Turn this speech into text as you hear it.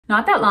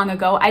Not that long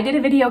ago, I did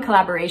a video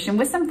collaboration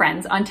with some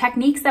friends on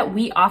techniques that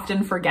we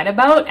often forget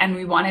about and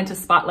we wanted to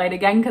spotlight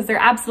again because they're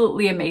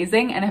absolutely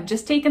amazing and have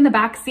just taken the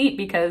back seat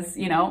because,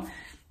 you know,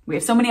 we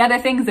have so many other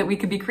things that we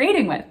could be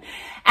creating with.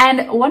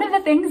 And one of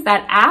the things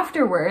that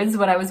afterwards,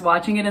 when I was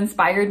watching it,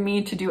 inspired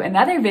me to do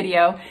another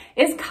video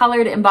is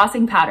colored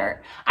embossing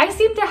powder. I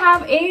seem to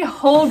have a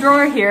whole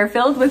drawer here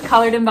filled with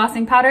colored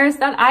embossing powders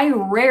that I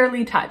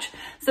rarely touch.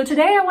 So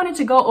today I wanted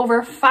to go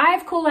over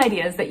 5 cool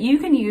ideas that you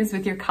can use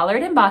with your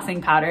colored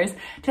embossing powders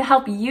to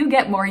help you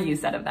get more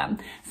use out of them.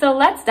 So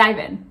let's dive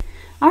in.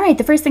 All right,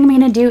 the first thing I'm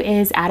going to do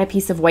is add a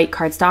piece of white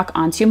cardstock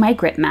onto my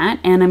grip mat,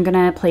 and I'm going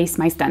to place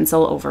my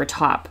stencil over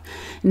top.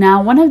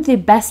 Now, one of the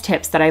best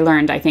tips that I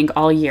learned, I think,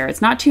 all year,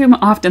 it's not too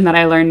often that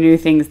I learn new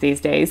things these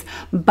days,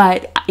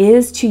 but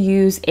is to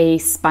use a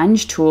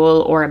sponge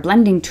tool or a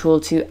blending tool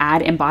to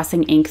add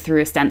embossing ink through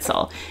a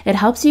stencil. It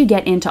helps you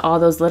get into all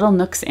those little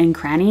nooks and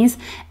crannies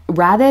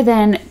rather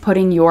than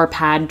putting your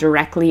pad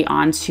directly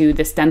onto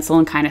the stencil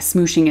and kind of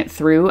smooshing it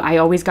through. I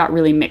always got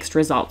really mixed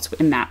results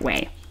in that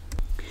way.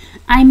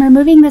 I'm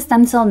removing the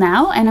stencil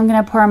now, and I'm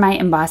going to pour my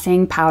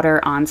embossing powder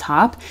on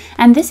top.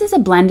 And this is a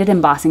blended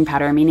embossing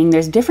powder, meaning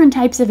there's different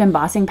types of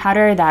embossing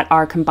powder that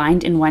are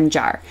combined in one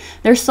jar.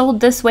 They're sold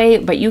this way,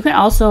 but you can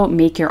also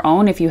make your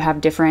own if you have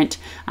different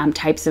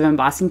types of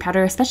embossing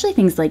powder, especially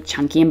things like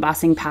chunky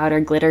embossing powder,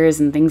 glitters,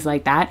 and things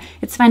like that.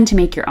 It's fun to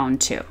make your own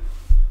too.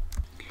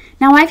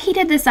 Now I've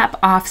heated this up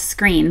off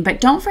screen,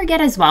 but don't forget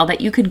as well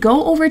that you could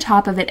go over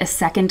top of it a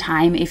second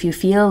time if you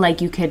feel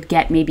like you could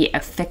get maybe a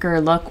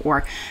thicker look,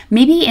 or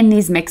maybe in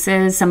these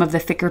mixes some of the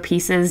thicker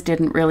pieces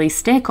didn't really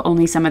stick,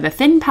 only some of the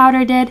thin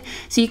powder did.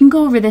 So you can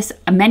go over this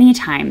many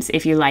times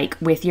if you like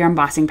with your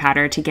embossing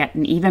powder to get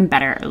an even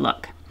better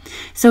look.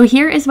 So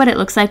here is what it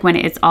looks like when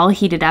it's all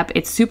heated up.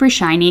 It's super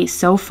shiny,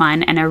 so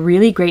fun, and a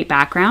really great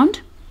background.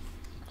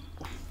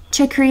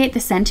 To create the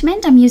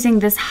sentiment, I'm using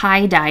this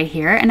Hi Die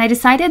here, and I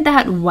decided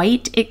that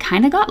white, it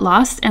kind of got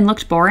lost and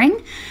looked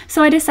boring.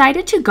 So I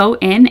decided to go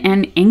in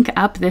and ink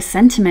up this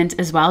sentiment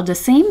as well, the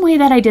same way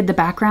that I did the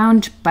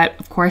background, but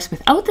of course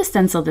without the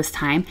stencil this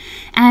time,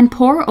 and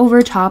pour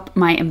over top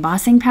my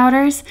embossing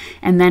powders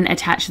and then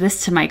attach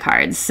this to my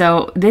cards.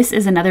 So this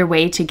is another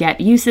way to get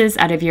uses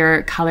out of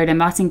your colored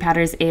embossing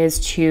powders, is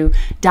to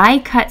die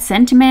cut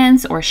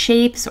sentiments or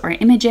shapes or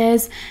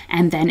images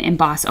and then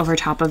emboss over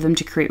top of them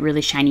to create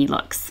really shiny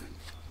looks.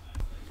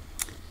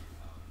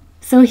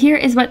 So here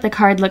is what the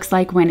card looks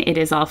like when it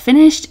is all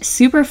finished.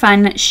 Super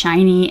fun,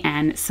 shiny,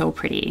 and so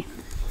pretty.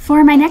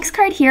 For my next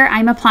card here,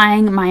 I'm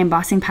applying my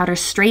embossing powder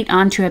straight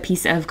onto a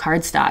piece of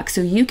cardstock.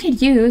 So you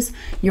could use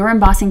your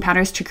embossing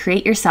powders to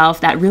create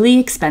yourself that really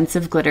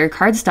expensive glitter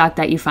cardstock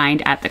that you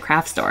find at the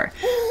craft store.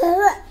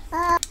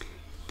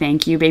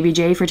 Thank you, Baby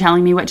J, for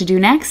telling me what to do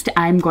next.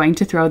 I'm going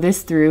to throw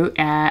this through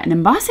an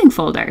embossing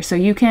folder. So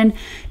you can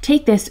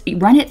take this,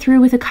 run it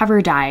through with a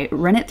cover die,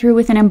 run it through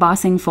with an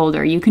embossing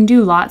folder. You can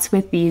do lots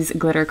with these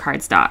glitter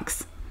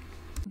cardstocks.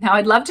 Now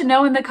I'd love to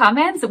know in the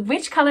comments,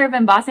 which color of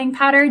embossing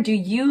powder do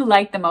you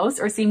like the most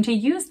or seem to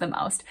use the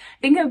most?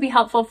 I think it would be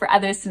helpful for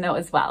others to know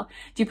as well.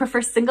 Do you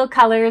prefer single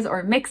colors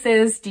or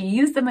mixes? Do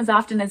you use them as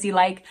often as you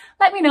like?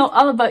 Let me know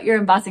all about your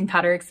embossing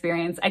powder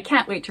experience. I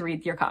can't wait to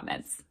read your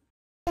comments.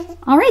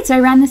 All right, so I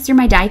ran this through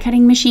my die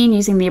cutting machine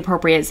using the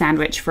appropriate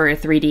sandwich for a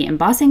 3D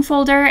embossing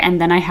folder, and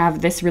then I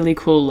have this really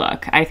cool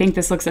look. I think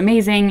this looks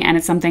amazing, and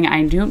it's something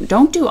I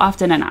don't do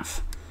often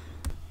enough.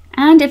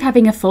 And if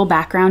having a full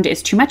background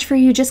is too much for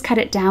you, just cut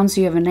it down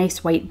so you have a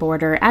nice white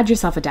border, add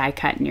yourself a die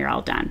cut, and you're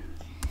all done.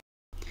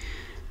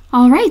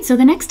 All right, so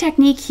the next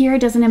technique here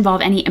doesn't involve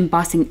any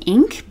embossing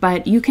ink,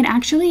 but you can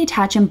actually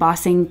attach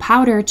embossing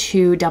powder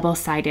to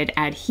double-sided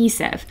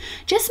adhesive.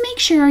 Just make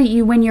sure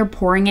when you're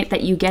pouring it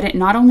that you get it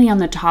not only on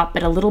the top,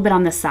 but a little bit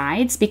on the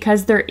sides,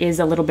 because there is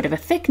a little bit of a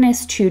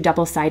thickness to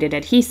double-sided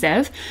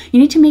adhesive. You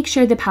need to make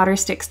sure the powder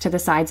sticks to the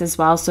sides as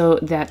well so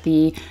that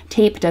the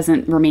tape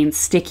doesn't remain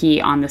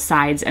sticky on the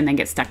sides and then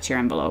get stuck to your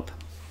envelope.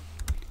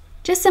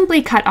 Just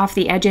simply cut off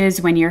the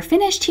edges when you're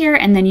finished here,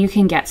 and then you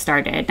can get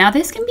started. Now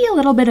this can be a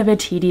little bit of a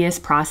tedious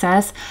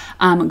process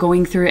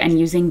going through and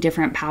using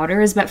different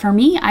powders, but for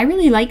me, I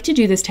really like to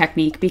do this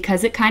technique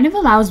because it kind of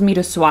allows me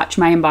to swatch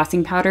my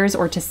embossing powders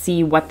or to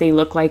see what they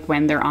look like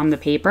when they're on the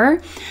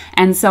paper.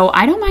 And so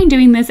I don't mind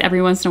doing this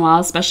every once in a while,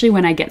 especially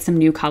when I get some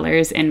new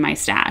colors in my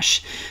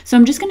stash. So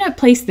I'm just gonna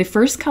place the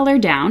first color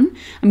down.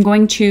 I'm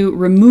going to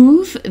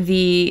remove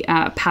the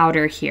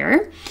powder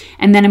here,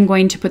 and then I'm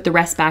going to put the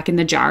rest back in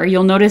the jar.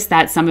 You'll notice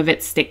that some of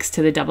it sticks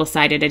to the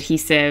double-sided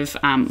adhesive,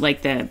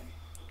 like the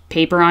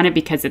paper on it,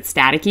 because it's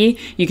staticky.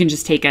 You can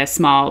just take a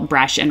small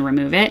brush and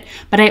remove it.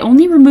 But I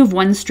only remove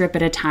one strip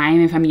at a time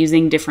if I'm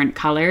using different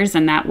colors,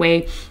 and that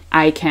way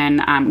I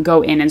can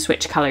go in and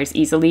switch colors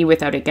easily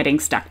without it getting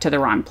stuck to the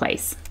wrong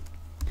place.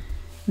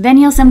 Then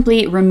you'll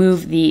simply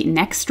remove the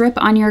next strip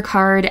on your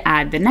card,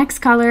 add the next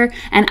color,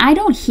 and I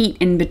don't heat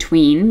in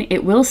between.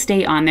 It will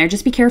stay on there.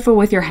 Just be careful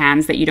with your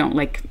hands that you don't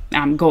like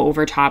go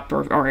over top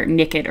or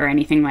nick it or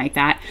anything like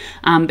that.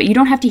 But you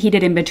don't have to heat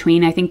it in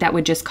between. I think that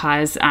would just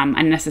cause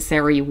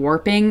unnecessary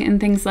warping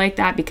and things like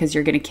that because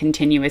you're going to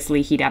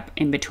continuously heat up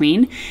in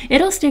between.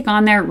 It'll stick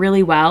on there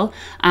really well.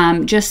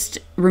 Just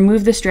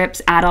remove the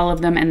strips, add all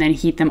of them, and then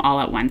heat them all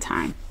at one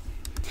time.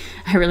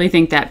 I really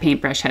think that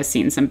paintbrush has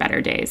seen some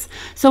better days.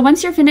 So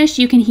once you're finished,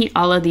 you can heat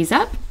all of these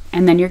up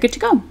and then you're good to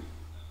go.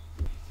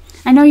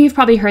 I know you've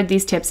probably heard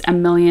these tips a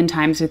million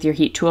times with your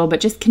heat tool, but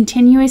just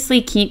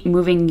continuously keep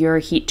moving your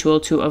heat tool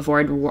to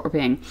avoid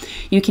warping.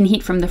 You can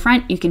heat from the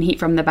front, you can heat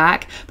from the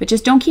back, but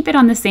just don't keep it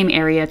on the same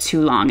area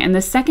too long. And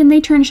the second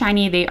they turn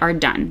shiny, they are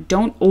done.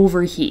 Don't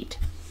overheat.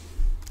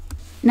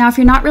 Now, if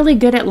you're not really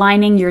good at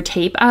lining your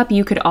tape up,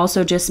 you could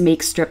also just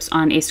make strips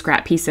on a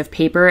scrap piece of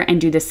paper and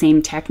do the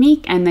same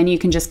technique, and then you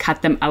can just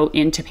cut them out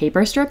into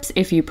paper strips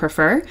if you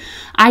prefer.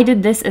 I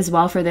did this as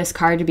well for this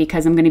card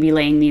because I'm going to be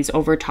laying these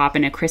over top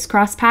in a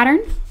crisscross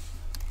pattern.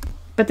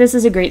 But this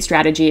is a great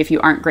strategy if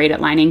you aren't great at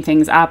lining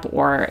things up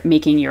or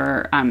making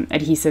your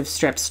adhesive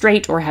strips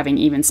straight or having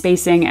even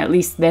spacing. At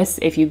least this,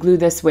 if you glue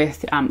this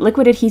with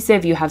liquid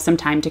adhesive, you have some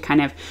time to kind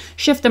of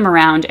shift them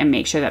around and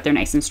make sure that they're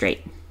nice and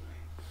straight.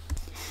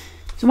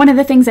 So one of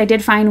the things I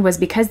did find was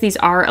because these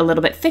are a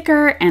little bit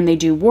thicker and they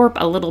do warp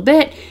a little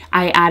bit,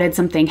 I added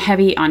something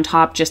heavy on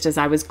top just as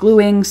I was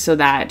gluing so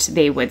that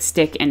they would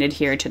stick and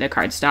adhere to the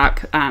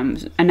cardstock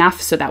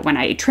enough so that when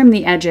I trim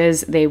the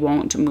edges, they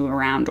won't move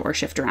around or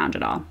shift around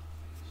at all.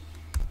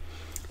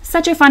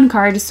 Such a fun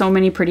card, so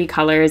many pretty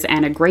colors,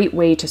 and a great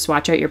way to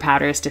swatch out your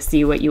powders to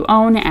see what you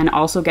own and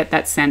also get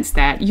that sense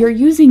that you're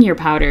using your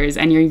powders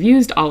and you've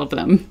used all of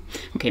them.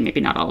 Okay,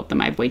 maybe not all of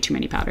them, I have way too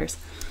many powders.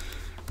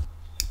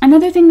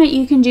 Another thing that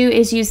you can do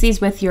is use these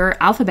with your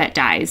alphabet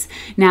dies.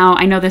 Now,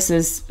 I know this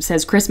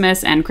says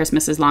Christmas and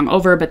Christmas is long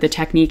over, but the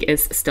technique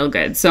is still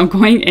good. So I'm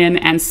going in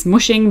and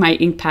smushing my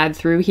ink pad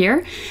through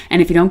here.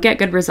 And if you don't get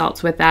good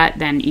results with that,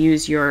 then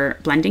use your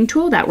blending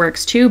tool. That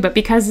works too. But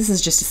because this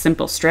is just a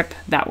simple strip,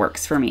 that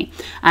works for me.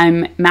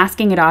 I'm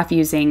masking it off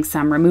using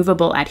some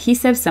removable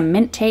adhesive, some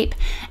mint tape,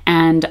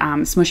 and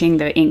smushing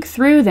the ink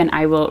through. Then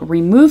I will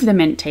remove the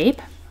mint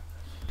tape.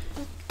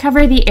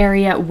 Cover the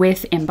area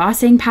with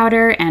embossing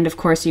powder, and of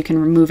course you can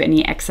remove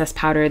any excess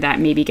powder that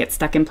maybe gets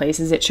stuck in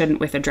places it shouldn't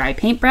with a dry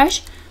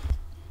paintbrush.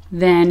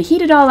 Then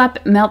heat it all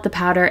up, melt the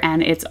powder,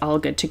 and it's all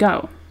good to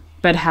go.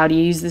 But how do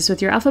you use this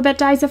with your alphabet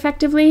dies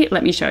effectively?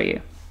 Let me show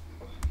you.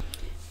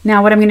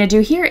 Now what I'm going to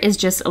do here is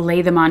just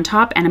lay them on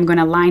top, and I'm going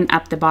to line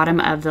up the bottom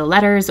of the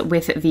letters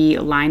with the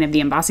line of the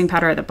embossing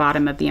powder at the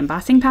bottom of the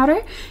embossing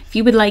powder. If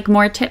you would like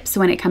more tips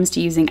when it comes to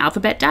using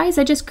alphabet dies,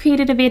 I just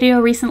created a video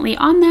recently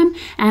on them,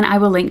 and I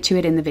will link to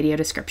it in the video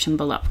description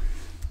below.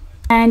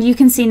 And you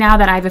can see now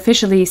that I've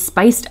officially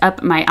spiced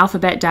up my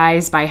alphabet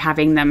dies by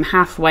having them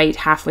half white,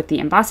 half with the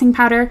embossing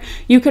powder.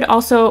 You could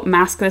also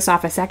mask this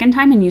off a second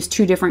time and use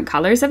 2 different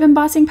colors of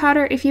embossing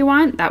powder if you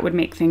want. That would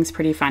make things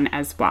pretty fun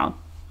as well.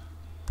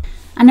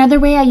 Another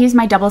way I use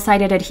my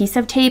double-sided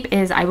adhesive tape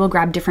is I will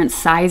grab different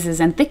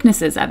sizes and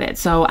thicknesses of it.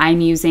 So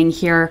I'm using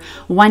here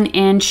 1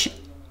 inch,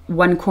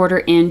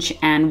 1/4 inch,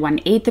 and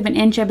 1/8 of an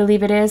inch, I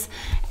believe it is,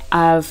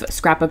 of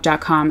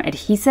scrapbook.com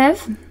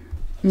adhesive.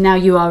 Now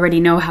you already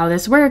know how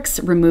this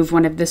works. Remove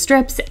one of the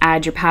strips,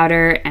 add your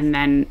powder, and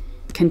then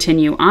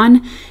continue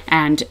on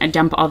and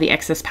dump all the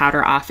excess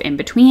powder off in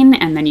between,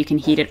 and then you can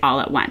heat it all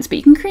at once. But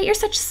you can create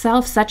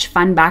yourself such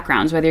fun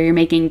backgrounds, whether you're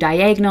making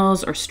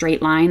diagonals or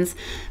straight lines.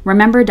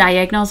 Remember,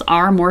 diagonals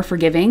are more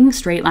forgiving.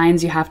 Straight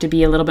lines, you have to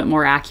be a little bit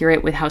more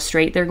accurate with how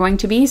straight they're going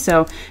to be.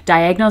 So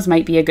diagonals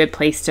might be a good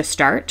place to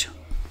start,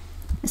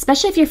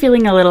 especially if you're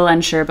feeling a little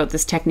unsure about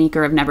this technique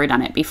or have never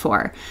done it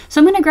before. So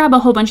I'm going to grab a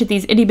whole bunch of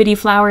these itty bitty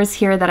flowers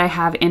here that I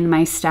have in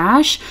my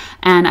stash,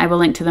 and I will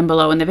link to them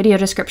below in the video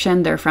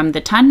description. They're from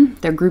the Ton.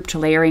 They're grouped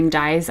layering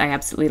dies. I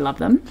absolutely love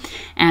them,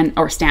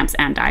 or stamps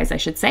and dies, I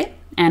should say.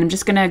 And I'm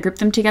just going to group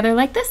them together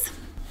like this.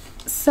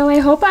 So I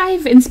hope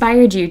I've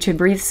inspired you to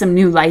breathe some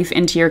new life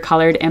into your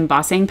colored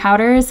embossing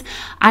powders.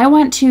 I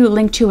want to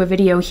link to a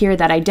video here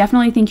that I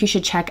definitely think you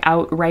should check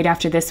out right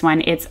after this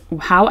one. It's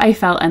how I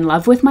fell in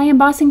love with my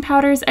embossing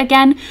powders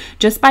again,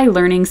 just by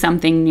learning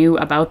something new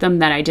about them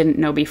that I didn't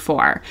know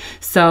before.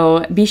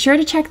 So be sure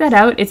to check that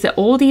out. It's an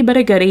oldie but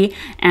a goodie,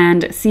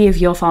 and see if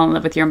you'll fall in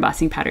love with your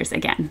embossing powders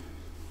again.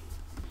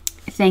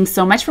 Thanks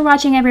so much for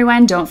watching,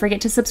 everyone. Don't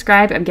forget to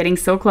subscribe. I'm getting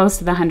so close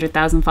to the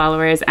 100,000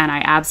 followers, and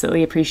I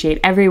absolutely appreciate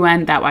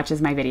everyone that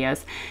watches my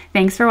videos.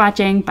 Thanks for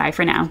watching. Bye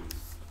for now.